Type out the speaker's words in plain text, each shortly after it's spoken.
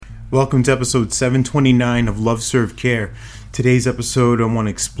Welcome to episode 729 of Love Serve Care. Today's episode, I want to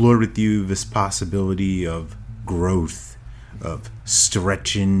explore with you this possibility of growth, of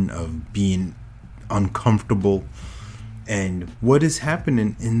stretching, of being uncomfortable, and what is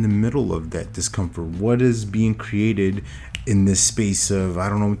happening in the middle of that discomfort. What is being created in this space of, I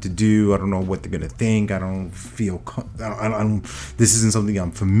don't know what to do, I don't know what they're going to think, I don't feel, this isn't something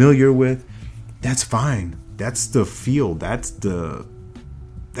I'm familiar with. That's fine. That's the field. That's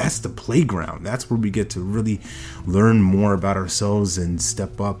the playground. That's where we get to really learn more about ourselves and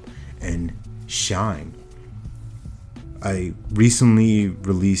step up and shine. I recently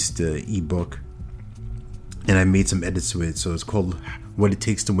released an ebook and I made some edits to it. So it's called What It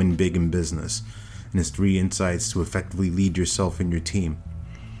Takes to Win Big in Business. And it's 3 insights to effectively lead yourself and your team.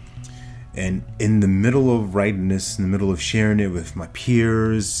 And in the middle of writing this, in the middle of sharing it with my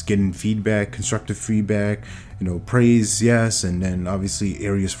peers, getting feedback, constructive feedback, praise, yes, and then obviously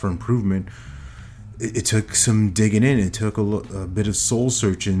areas for improvement, it took some digging in. It took a bit of soul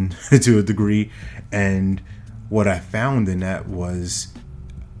searching to a degree. And what I found in that was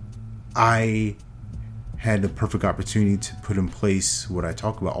I had the perfect opportunity to put in place what I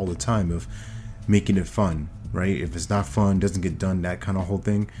talk about all the time of making it fun, right? If it's not fun, doesn't get done, that kind of whole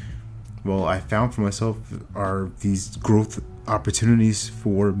thing. Well, I found for myself are these growth opportunities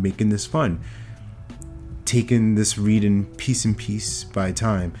for making this fun. Taking this reading piece in piece by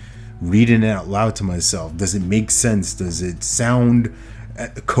time, reading it out loud to myself. Does it make sense? Does it sound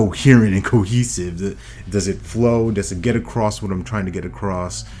coherent and cohesive? Does it flow? Does it get across what I'm trying to get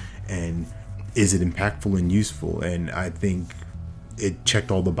across? And is it impactful and useful? And I think it checked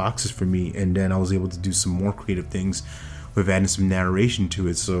all the boxes for me. And then I was able to do some more creative things with adding some narration to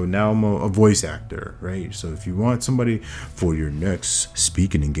it. So now I'm a voice actor, right? So if you want somebody for your next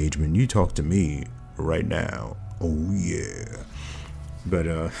speaking engagement, you talk to me right now. Oh yeah. But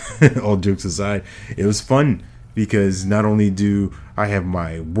all jokes aside, it was fun because not only do I have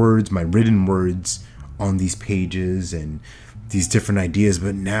my words, my written words on these pages and these different ideas,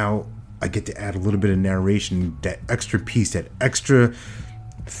 but now I get to add a little bit of narration, that extra piece, that extra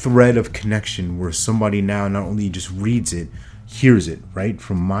thread of connection where somebody now not only just reads it, hears it, right?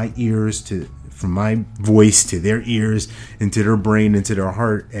 From my voice to their ears, into their brain, into their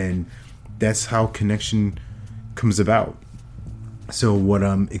heart. And that's how connection comes about. So what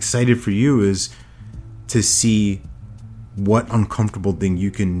I'm excited for you is to see what uncomfortable thing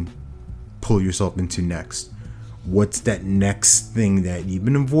you can pull yourself into next. What's that next thing that you've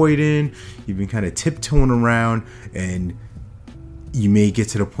been avoiding, you've been kind of tiptoeing around, and you may get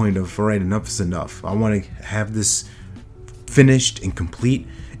to the point of, all right, enough is enough. I want to have this finished and complete,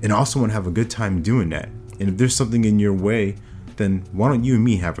 and I also want to have a good time doing that. And if there's something in your way, then why don't you and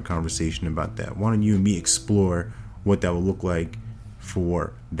me have a conversation about that? Why don't you and me explore what that will look like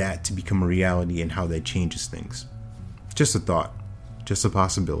for that to become a reality and how that changes things? Just a thought, just a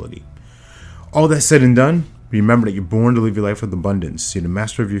possibility. All that said and done, remember that you're born to live your life with abundance. You're the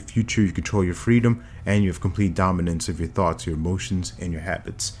master of your future, you control your freedom, and you have complete dominance of your thoughts, your emotions, and your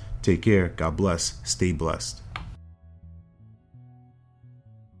habits. Take care, God bless, stay blessed.